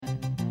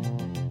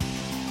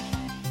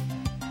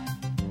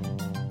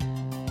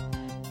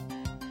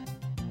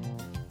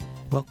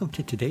Welcome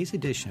to today's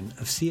edition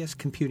of CS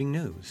Computing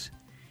News,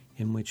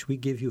 in which we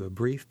give you a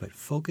brief but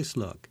focused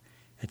look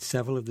at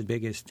several of the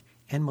biggest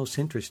and most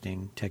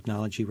interesting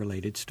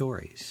technology-related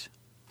stories.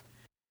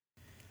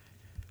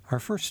 Our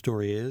first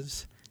story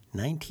is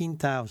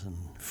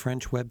 19,000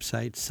 French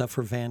websites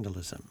suffer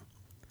vandalism.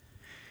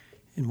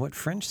 In what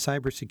French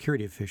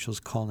cybersecurity officials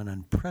call an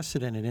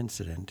unprecedented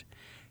incident,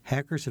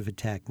 hackers have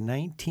attacked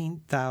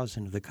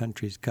 19,000 of the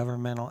country's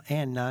governmental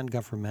and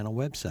non-governmental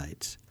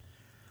websites.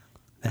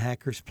 The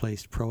hackers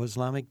placed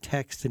pro-Islamic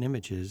text and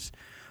images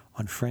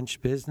on French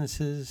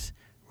businesses,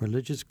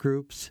 religious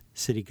groups,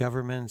 city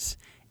governments,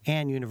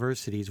 and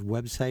universities'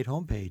 website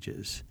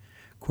homepages,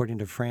 according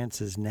to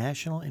France's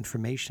National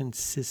Information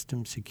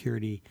System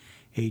Security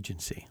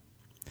Agency.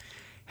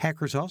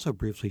 Hackers also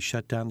briefly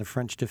shut down the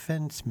French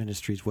Defense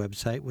Ministry's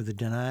website with a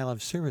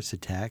denial-of-service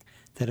attack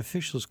that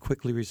officials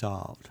quickly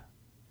resolved.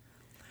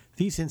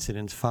 These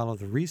incidents follow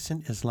the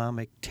recent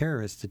Islamic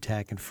terrorist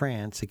attack in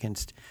France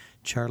against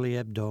Charlie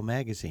Hebdo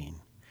magazine,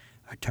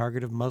 a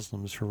target of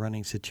Muslims for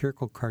running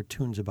satirical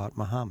cartoons about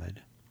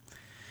Muhammad,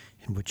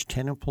 in which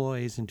 10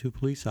 employees and 2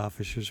 police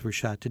officers were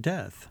shot to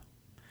death.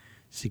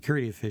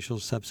 Security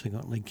officials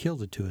subsequently killed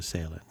the 2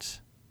 assailants.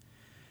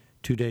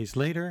 2 days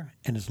later,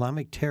 an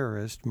Islamic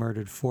terrorist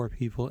murdered 4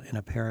 people in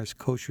a Paris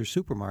kosher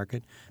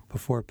supermarket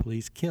before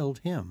police killed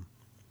him.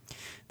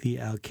 The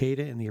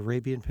Al-Qaeda and the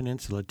Arabian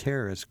Peninsula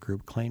terrorist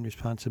group claimed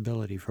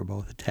responsibility for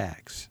both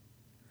attacks.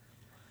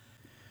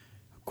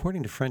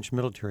 According to French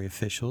military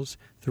officials,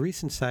 the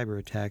recent cyber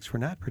attacks were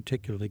not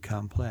particularly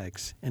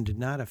complex and did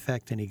not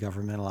affect any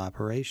governmental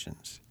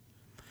operations.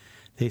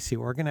 They say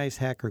organized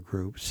hacker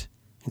groups,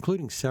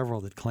 including several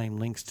that claim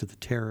links to the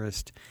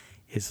terrorist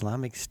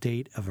Islamic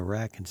State of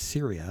Iraq and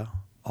Syria,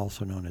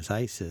 also known as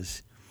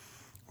ISIS,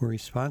 were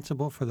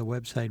responsible for the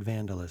website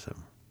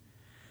vandalism.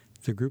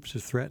 The groups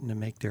have threatened to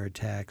make their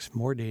attacks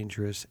more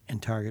dangerous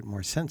and target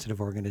more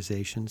sensitive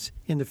organizations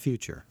in the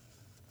future.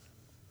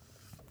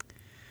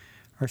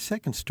 Our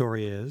second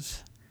story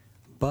is,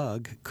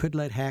 bug could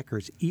let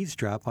hackers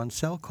eavesdrop on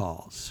cell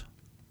calls.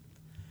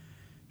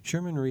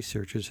 German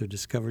researchers have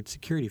discovered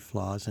security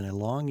flaws in a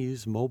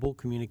long-used mobile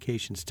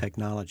communications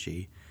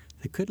technology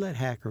that could let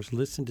hackers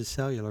listen to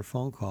cellular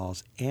phone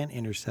calls and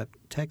intercept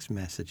text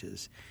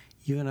messages,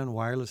 even on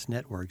wireless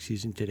networks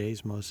using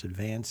today's most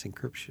advanced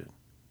encryption.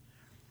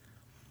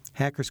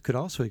 Hackers could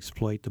also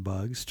exploit the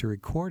bugs to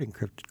record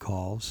encrypted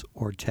calls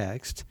or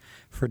text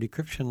for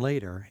decryption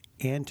later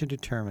and to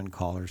determine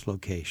callers'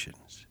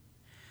 locations.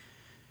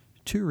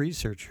 2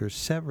 researchers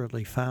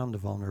separately found the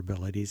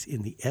vulnerabilities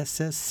in the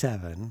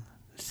SS7,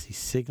 the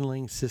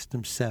Signaling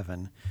System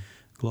 7,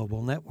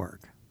 global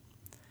network.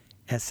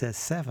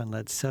 SS7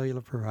 lets cellular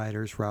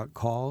providers route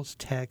calls,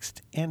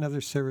 text, and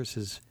other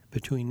services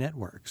between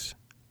networks.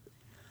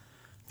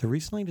 The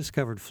recently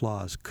discovered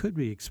flaws could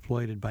be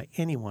exploited by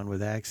anyone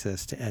with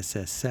access to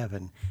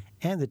SS7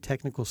 and the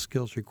technical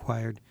skills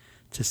required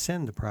to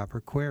send the proper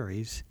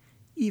queries,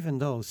 even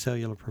though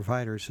cellular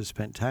providers have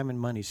spent time and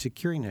money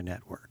securing their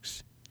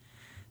networks.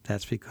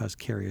 That's because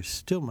carriers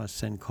still must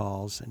send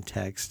calls and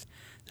text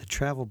that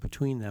travel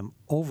between them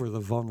over the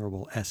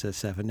vulnerable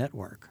SS7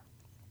 network.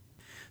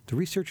 The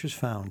researchers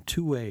found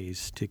 2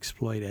 ways to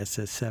exploit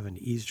SS7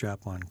 to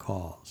eavesdrop on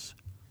calls.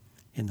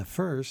 In the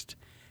first,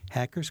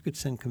 hackers could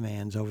send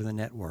commands over the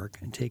network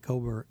and take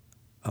over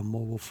a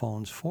mobile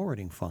phone's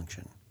forwarding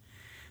function.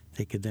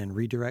 They could then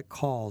redirect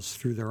calls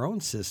through their own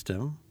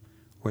system,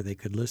 where they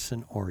could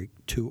listen or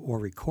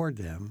record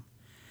them,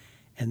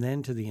 and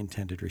then to the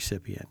intended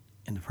recipient,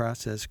 in the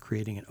process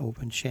creating an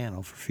open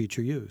channel for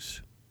future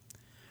use.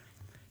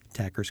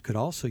 Attackers could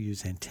also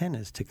use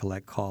antennas to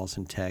collect calls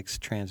and texts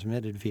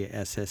transmitted via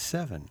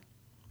SS7.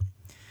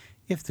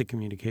 If the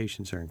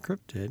communications are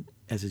encrypted,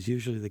 as is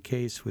usually the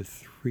case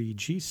with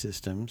 3G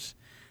systems,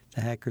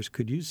 the hackers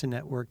could use the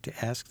network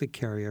to ask the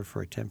carrier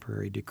for a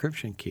temporary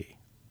decryption key.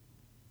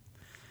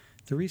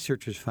 The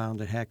researchers found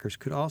that hackers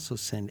could also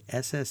send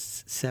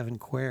SS7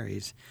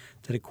 queries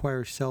that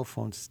acquire cell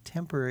phones'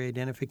 temporary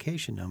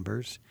identification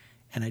numbers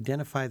and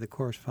identify the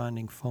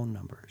corresponding phone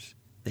numbers.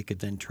 They could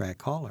then track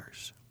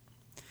callers.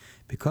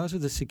 Because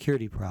of the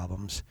security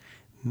problems,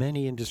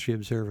 many industry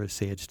observers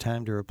say it's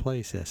time to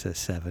replace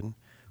SS7,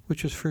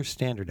 which was first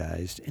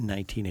standardized in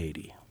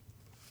 1980.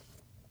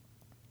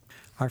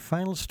 Our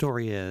final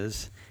story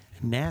is,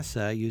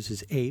 NASA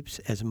uses apes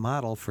as a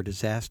model for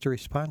disaster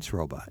response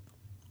robot.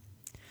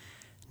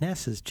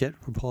 NASA's Jet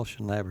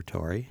Propulsion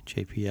Laboratory,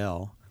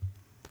 JPL,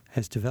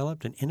 has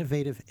developed an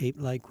innovative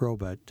ape-like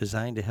robot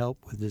designed to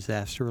help with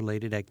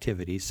disaster-related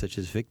activities such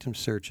as victim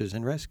searches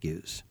and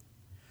rescues.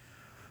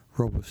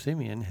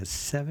 RoboSimian has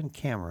 7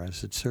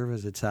 cameras that serve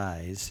as its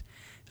eyes,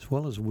 as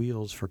well as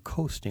wheels for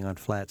coasting on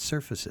flat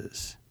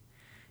surfaces.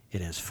 It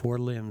has 4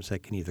 limbs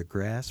that can either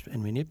grasp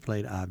and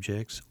manipulate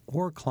objects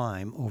or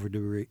climb over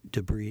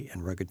debris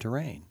and rugged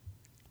terrain.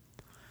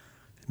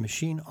 The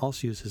machine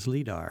also uses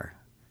LIDAR,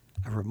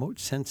 a remote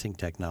sensing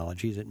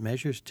technology that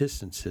measures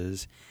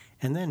distances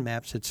and then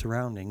maps its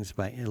surroundings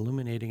by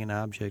illuminating an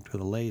object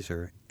with a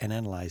laser and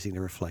analyzing the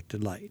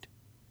reflected light.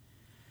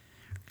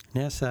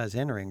 NASA is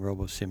entering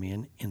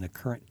RoboSimian in the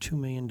current $2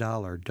 million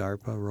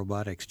DARPA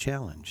Robotics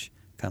Challenge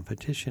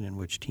competition in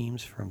which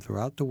teams from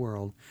throughout the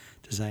world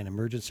design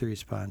emergency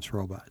response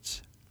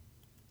robots.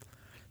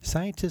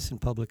 Scientists and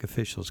public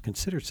officials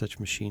consider such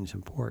machines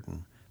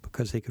important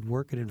because they could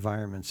work in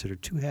environments that are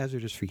too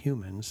hazardous for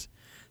humans,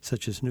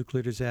 such as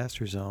nuclear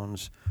disaster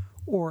zones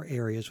or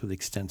areas with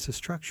extensive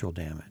structural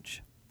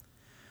damage.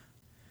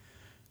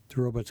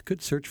 The robots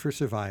could search for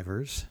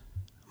survivors,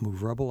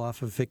 move rubble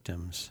off of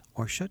victims,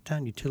 or shut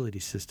down utility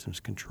systems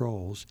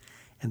controls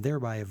and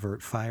thereby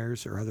avert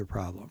fires or other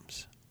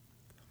problems.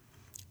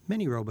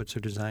 Many robots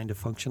are designed to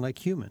function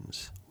like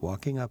humans,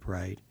 walking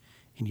upright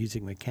and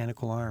using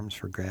mechanical arms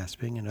for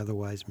grasping and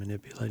otherwise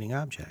manipulating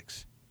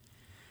objects.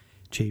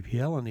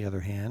 JPL, on the other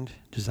hand,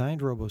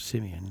 designed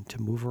RoboSimian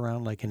to move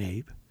around like an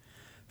ape,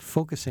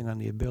 focusing on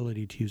the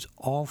ability to use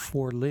all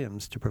four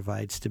limbs to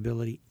provide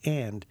stability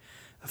and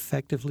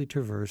effectively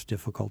traverse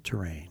difficult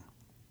terrain.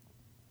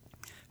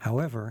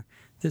 However,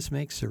 this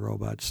makes the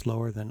robot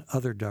slower than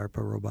other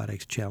DARPA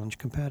Robotics Challenge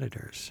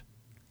competitors.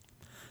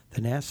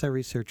 The NASA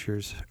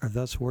researchers are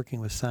thus working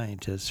with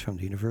scientists from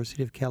the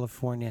University of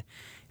California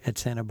at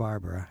Santa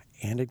Barbara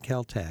and at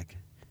Caltech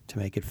to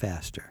make it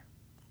faster.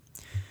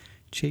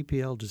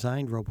 JPL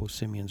designed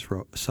RoboSimian's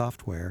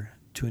software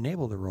to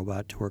enable the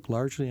robot to work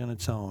largely on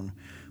its own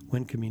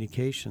when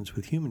communications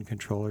with human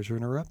controllers are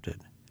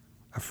interrupted,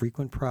 a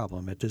frequent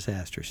problem at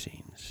disaster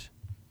scenes.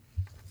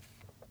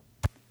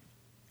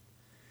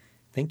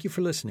 Thank you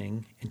for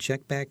listening, and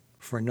check back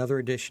for another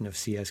edition of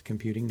CS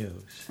Computing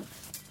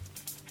News.